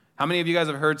 How many of you guys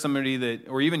have heard somebody that,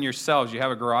 or even yourselves, you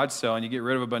have a garage sale and you get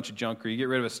rid of a bunch of junk, or you get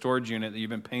rid of a storage unit that you've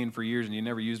been paying for years and you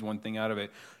never used one thing out of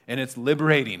it, and it's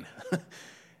liberating.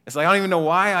 It's like, I don't even know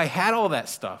why I had all that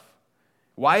stuff.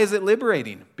 Why is it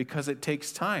liberating? Because it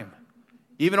takes time.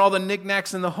 Even all the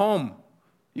knickknacks in the home,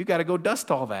 you got to go dust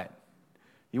all that.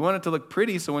 You want it to look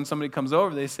pretty, so when somebody comes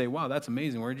over, they say, wow, that's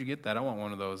amazing. Where'd you get that? I want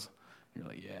one of those. You're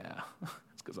like, yeah,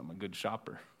 it's because I'm a good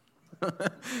shopper.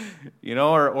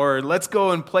 Or let's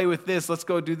go and play with this. Let's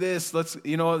go do this.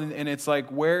 And it's like,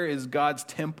 where is God's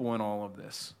temple in all of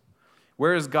this?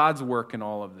 Where is God's work in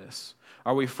all of this?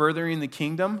 Are we furthering the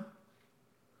kingdom?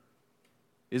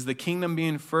 Is the kingdom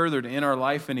being furthered in our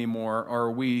life anymore, or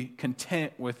are we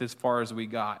content with as far as we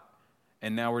got?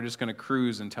 And now we're just going to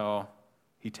cruise until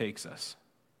he takes us.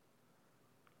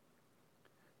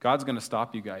 God's going to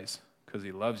stop you guys because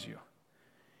he loves you.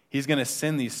 He's going to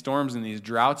send these storms and these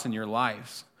droughts in your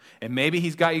lives. And maybe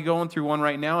he's got you going through one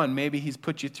right now, and maybe he's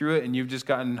put you through it and you've just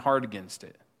gotten hard against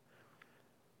it.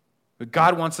 But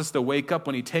God wants us to wake up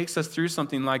when he takes us through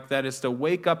something like that, is to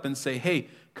wake up and say, hey,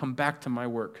 come back to my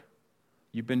work.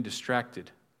 You've been distracted.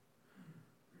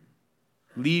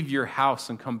 Leave your house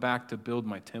and come back to build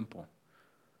my temple.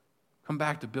 Come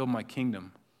back to build my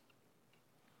kingdom.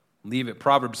 Leave it.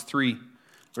 Proverbs 3,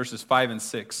 verses 5 and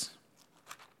 6.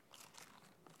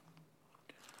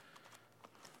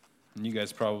 And you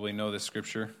guys probably know this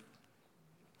scripture.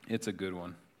 It's a good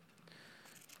one.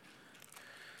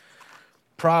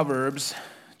 Proverbs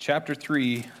chapter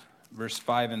 3, verse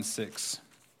 5 and 6.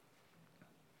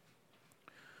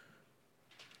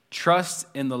 Trust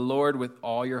in the Lord with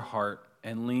all your heart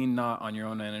and lean not on your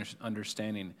own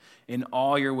understanding. In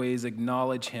all your ways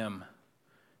acknowledge him,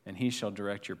 and he shall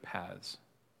direct your paths.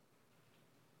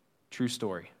 True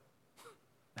story.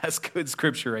 That's good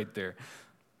scripture right there.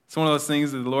 It's one of those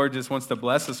things that the Lord just wants to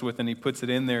bless us with, and he puts it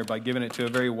in there by giving it to a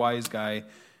very wise guy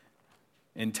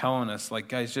and telling us, like,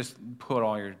 guys, just put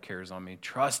all your cares on me.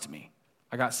 Trust me.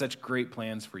 I got such great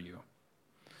plans for you.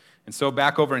 And so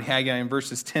back over in Haggai in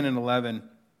verses 10 and 11,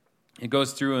 it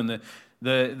goes through, and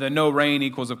the no rain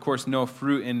equals, of course, no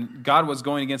fruit. And God was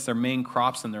going against their main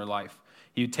crops in their life.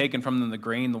 He had taken from them the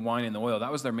grain, the wine, and the oil.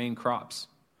 That was their main crops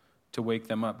to wake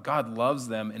them up. God loves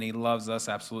them, and he loves us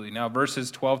absolutely. Now,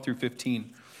 verses 12 through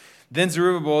 15. Then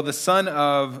Zerubbabel, the son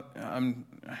of, I'm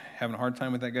having a hard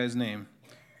time with that guy's name,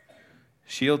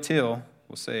 Shealtiel,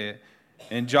 we'll say it,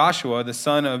 and Joshua, the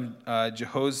son of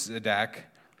Jehozadak,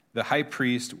 the high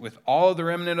priest, with all the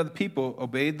remnant of the people,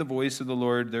 obeyed the voice of the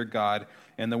Lord their God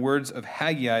and the words of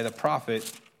Haggai the prophet,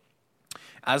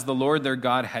 as the Lord their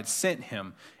God had sent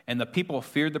him. And the people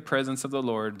feared the presence of the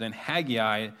Lord. Then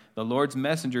Haggai, the Lord's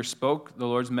messenger, spoke the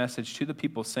Lord's message to the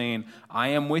people, saying, I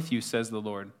am with you, says the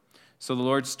Lord. So the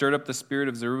Lord stirred up the spirit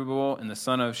of Zerubbabel and the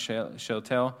son of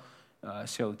Shealtiel,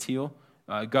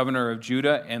 governor of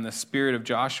Judah, and the spirit of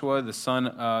Joshua, the son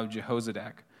of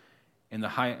Jehozadak, and the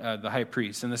high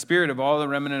priest, and the spirit of all the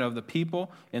remnant of the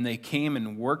people, and they came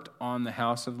and worked on the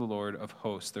house of the Lord of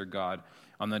hosts, their God,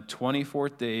 on the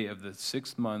 24th day of the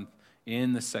 6th month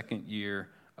in the 2nd year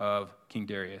of King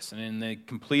Darius. And then they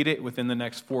complete it within the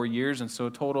next 4 years, and so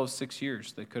a total of 6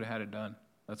 years they could have had it done.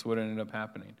 That's what ended up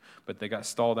happening. But they got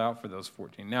stalled out for those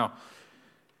 14. Now,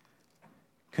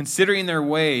 considering their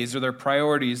ways or their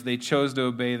priorities, they chose to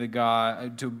obey God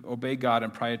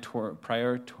and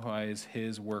prioritize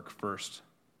his work first.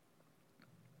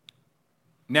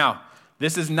 Now,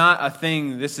 this is not a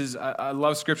thing. I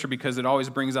love Scripture because it always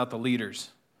brings out the leaders,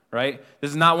 right?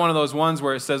 This is not one of those ones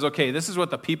where it says, okay, this is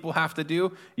what the people have to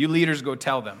do. You leaders go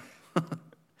tell them.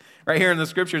 Right here in the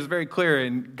Scripture is very clear,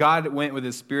 and God went with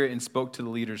his Spirit and spoke to the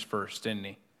leaders first, didn't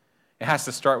he? It has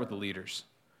to start with the leaders.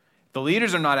 If the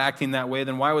leaders are not acting that way,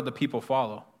 then why would the people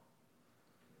follow?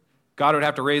 God would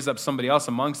have to raise up somebody else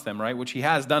amongst them, right? Which he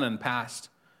has done in the past.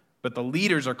 But the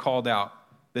leaders are called out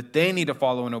that they need to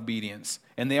follow in obedience.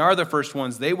 And they are the first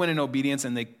ones. They went in obedience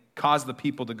and they caused the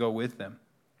people to go with them.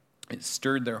 It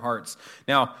stirred their hearts.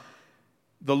 Now,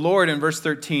 the Lord in verse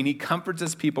 13, he comforts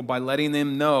his people by letting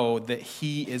them know that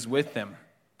he is with them.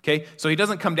 Okay? So he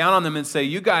doesn't come down on them and say,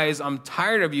 you guys, I'm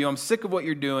tired of you. I'm sick of what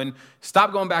you're doing.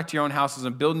 Stop going back to your own houses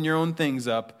and building your own things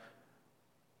up.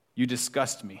 You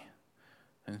disgust me.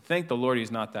 And thank the Lord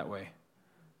he's not that way.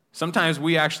 Sometimes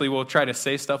we actually will try to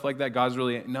say stuff like that.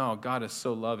 No, God is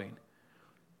so loving.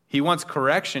 He wants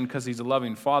correction because he's a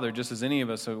loving father, just as any of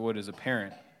us would as a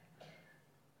parent.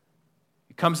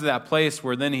 It comes to that place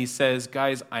where then he says,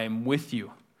 guys, I am with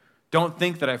you. Don't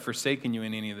think that I've forsaken you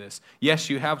in any of this. Yes,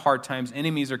 you have hard times.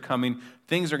 Enemies are coming.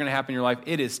 Things are going to happen in your life.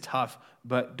 It is tough.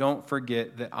 But don't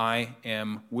forget that I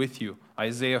am with you.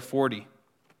 Isaiah 40.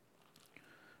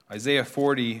 Isaiah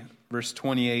 40, verse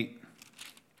 28.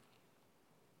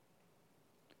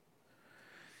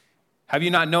 Have you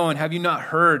not known, have you not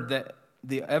heard that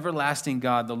the everlasting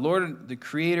God, the Lord, the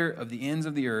creator of the ends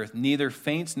of the earth, neither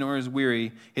faints nor is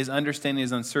weary. His understanding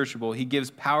is unsearchable. He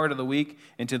gives power to the weak,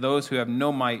 and to those who have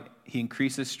no might, he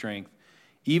increases strength.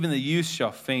 Even the youth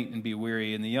shall faint and be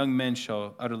weary, and the young men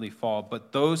shall utterly fall.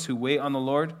 But those who wait on the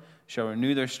Lord shall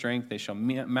renew their strength. They shall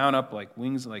mount up like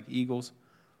wings like eagles.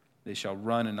 They shall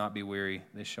run and not be weary.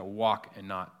 They shall walk and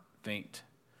not faint.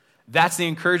 That's the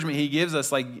encouragement he gives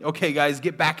us. Like, okay, guys,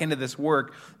 get back into this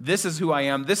work. This is who I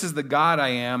am. This is the God I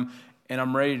am. And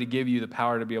I'm ready to give you the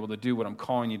power to be able to do what I'm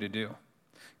calling you to do.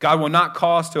 God will not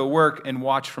call us to a work and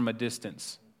watch from a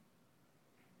distance.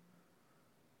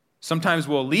 Sometimes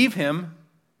we'll leave him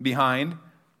behind,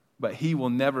 but he will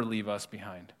never leave us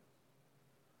behind.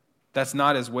 That's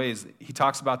not his ways. He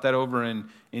talks about that over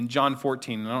in John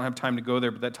 14. And I don't have time to go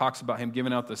there, but that talks about him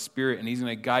giving out the Spirit, and he's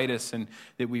going to guide us, and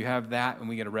that we have that, and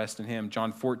we get to rest in him.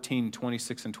 John 14,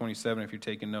 26 and 27, if you're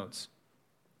taking notes.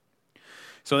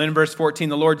 So then in verse 14,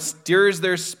 the Lord stirs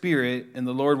their spirit, and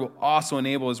the Lord will also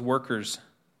enable his workers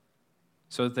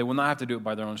so that they will not have to do it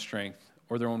by their own strength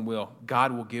or their own will.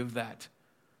 God will give that.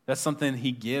 That's something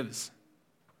he gives.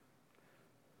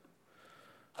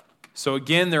 So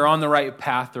again, they're on the right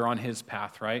path. They're on his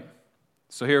path, right?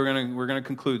 So here we're gonna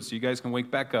conclude, so you guys can wake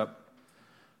back up.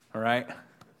 All right?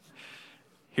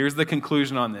 Here's the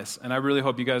conclusion on this, and I really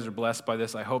hope you guys are blessed by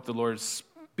this. I hope the Lord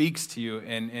speaks to you,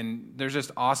 and there's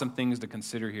just awesome things to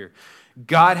consider here.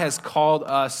 God has called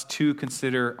us to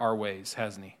consider our ways,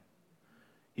 hasn't he?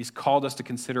 He's called us to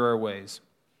consider our ways.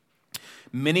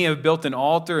 Many have built an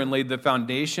altar and laid the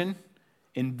foundation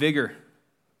in vigor,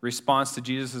 response to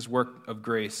Jesus' work of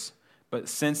grace, but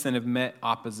since then have met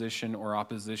opposition or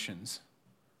oppositions.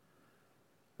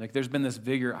 Like, there's been this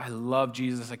vigor. I love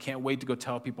Jesus. I can't wait to go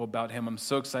tell people about him. I'm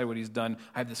so excited what he's done.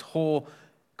 I have this whole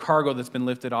cargo that's been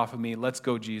lifted off of me. Let's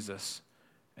go, Jesus.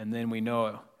 And then we know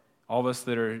it. All of us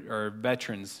that are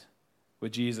veterans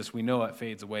with Jesus, we know it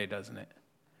fades away, doesn't it?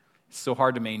 It's so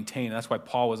hard to maintain. That's why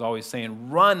Paul was always saying,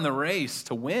 run the race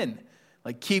to win.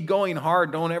 Like, keep going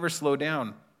hard. Don't ever slow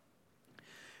down.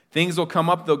 Things will come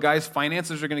up, though, guys.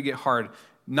 Finances are going to get hard.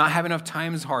 Not having enough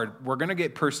time is hard. We're going to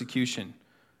get persecution.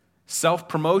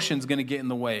 Self-promotion is going to get in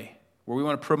the way, where we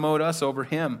want to promote us over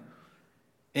him.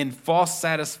 And false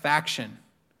satisfaction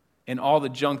and all the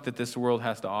junk that this world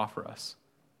has to offer us.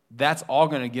 That's all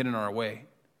going to get in our way.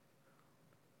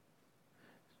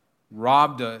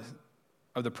 Robbed of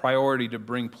the priority to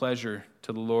bring pleasure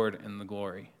to the Lord and the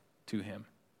glory to him.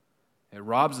 It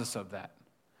robs us of that.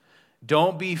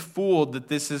 Don't be fooled that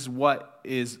this is what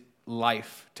is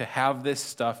life, to have this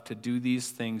stuff, to do these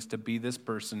things, to be this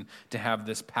person, to have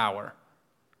this power.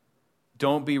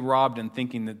 Don't be robbed in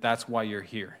thinking that that's why you're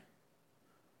here.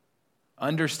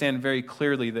 Understand very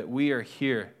clearly that we are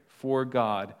here for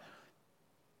God,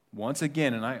 once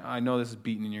again, and I know this is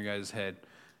beating in your guys' head,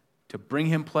 to bring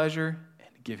him pleasure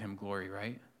and give him glory,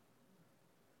 right?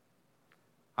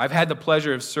 I've had the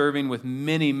pleasure of serving with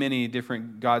many, many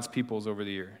different God's peoples over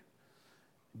the year.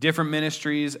 Different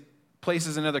ministries,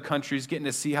 places in other countries, getting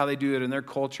to see how they do it in their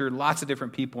culture, lots of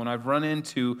different people. And I've run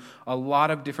into a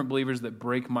lot of different believers that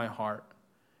break my heart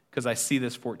because I see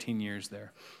this 14 years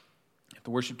there. If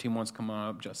the worship team wants to come on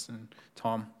up, Justin,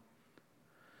 Tom.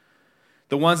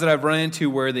 The ones that I've run into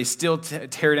where they still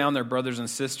tear down their brothers and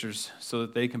sisters so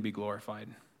that they can be glorified.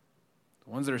 The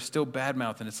ones that are still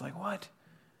bad-mouthing, it's like, what?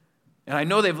 And I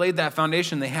know they've laid that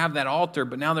foundation, they have that altar,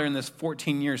 but now they're in this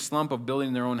 14-year slump of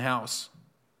building their own house.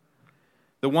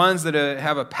 The ones that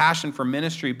have a passion for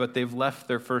ministry, but they've left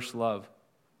their first love.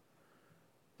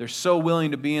 They're so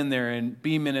willing to be in there and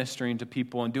be ministering to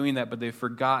people and doing that, but they've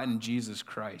forgotten Jesus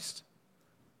Christ.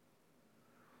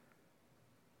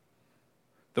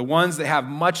 The ones that have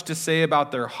much to say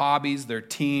about their hobbies, their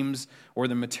teams, or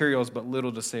the materials, but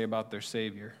little to say about their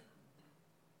Savior.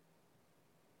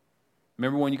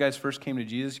 Remember when you guys first came to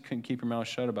Jesus, you couldn't keep your mouth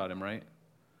shut about him, right?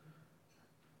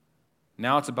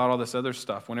 Now it's about all this other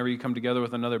stuff. Whenever you come together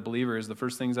with another believer, is the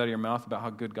first things out of your mouth about how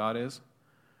good God is?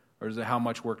 Or is it how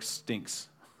much work stinks?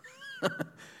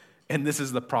 And this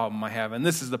is the problem I have, and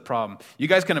this is the problem. You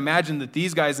guys can imagine that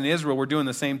these guys in Israel were doing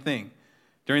the same thing.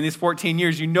 During these 14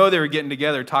 years, you know they were getting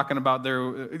together talking about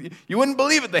you wouldn't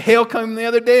believe it, the hail came the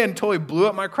other day and totally blew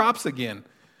up my crops again.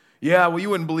 Yeah, well,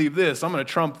 you wouldn't believe this. I'm going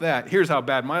to trump that. Here's how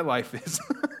bad my life is.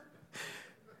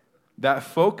 That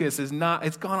focus it's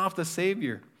gone off the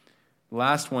Savior. The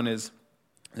last one is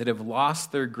that have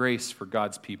lost their grace for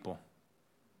God's people.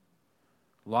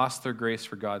 Lost their grace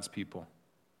for God's people.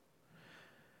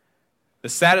 The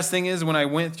saddest thing is when I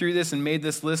went through this and made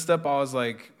this list up, I was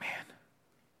like, man,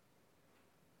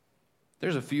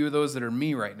 there's a few of those that are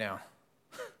me right now.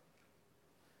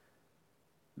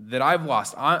 That I've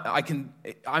lost.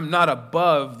 I'm not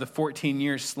above the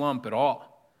 14-year slump at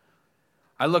all.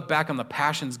 I look back on the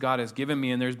passions God has given me,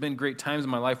 and there's been great times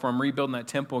in my life where I'm rebuilding that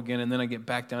temple again, and then I get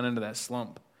back down into that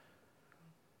slump.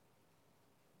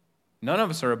 None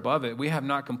of us are above it. We have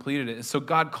not completed it. And so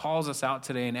God calls us out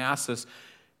today and asks us,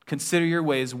 consider your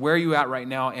ways. Where are you at right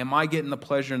now? Am I getting the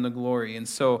pleasure and the glory? And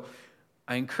so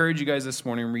I encourage you guys this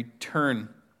morning, return.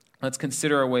 Let's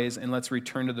consider our ways and let's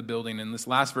return to the building. And this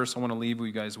last verse I want to leave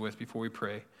you guys with before we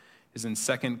pray is in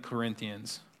 2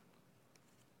 Corinthians.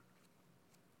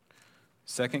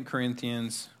 2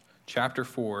 Corinthians chapter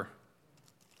 4.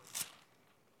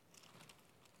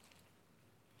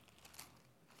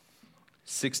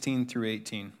 16 through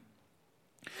 18.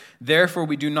 Therefore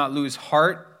we do not lose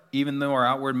heart, even though our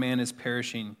outward man is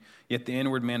perishing, yet the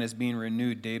inward man is being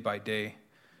renewed day by day.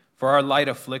 For our light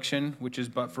affliction, which is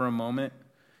but for a moment,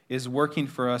 is working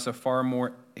for us a far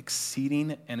more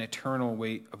exceeding and eternal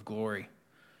weight of glory.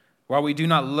 While we do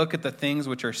not look at the things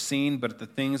which are seen, but at the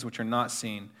things which are not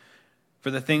seen.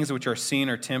 For the things which are seen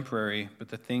are temporary, but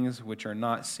the things which are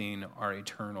not seen are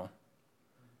eternal.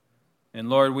 And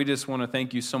Lord, we just want to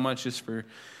thank you so much just for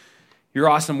your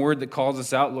awesome word that calls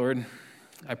us out, Lord.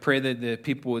 I pray that the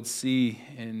people would see,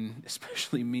 and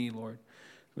especially me, Lord,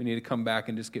 we need to come back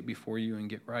and just get before you and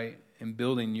get right and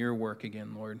building your work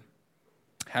again, Lord.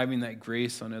 Having that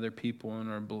grace on other people and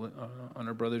on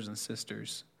our brothers and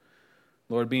sisters.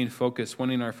 Lord, being focused,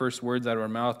 wanting our first words out of our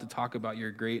mouth to talk about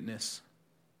your greatness.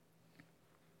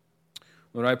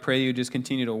 Lord, I pray you just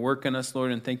continue to work in us,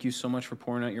 Lord, and thank you so much for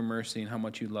pouring out your mercy and how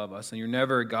much you love us. And you're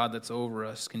never a God that's over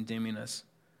us, condemning us.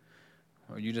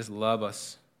 Lord, you just love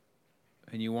us,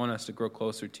 and you want us to grow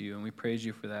closer to you, and we praise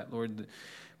you for that. Lord,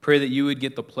 pray that you would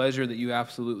get the pleasure that you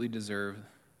absolutely deserve,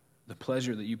 the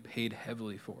pleasure that you paid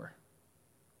heavily for.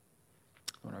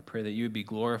 Lord, I pray that you would be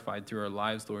glorified through our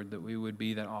lives, Lord, that we would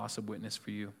be that awesome witness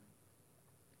for you.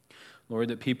 Lord,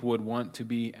 that people would want to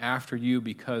be after you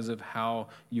because of how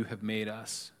you have made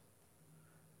us,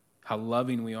 how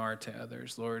loving we are to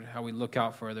others, Lord, how we look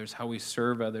out for others, how we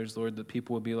serve others, Lord, that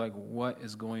people would be like, what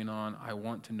is going on? I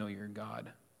want to know your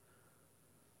God.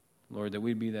 Lord, that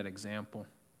we'd be that example.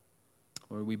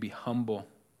 Lord, we'd be humble.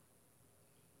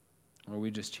 Lord,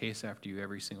 we just chase after you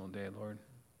every single day, Lord.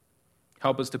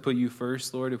 Help us to put you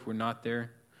first, Lord, if we're not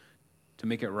there, to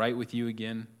make it right with you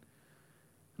again.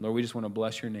 Lord, we just want to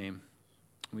bless your name.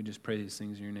 We just pray these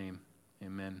things in your name.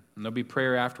 Amen. And there'll be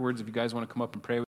prayer afterwards if you guys want to come up and pray.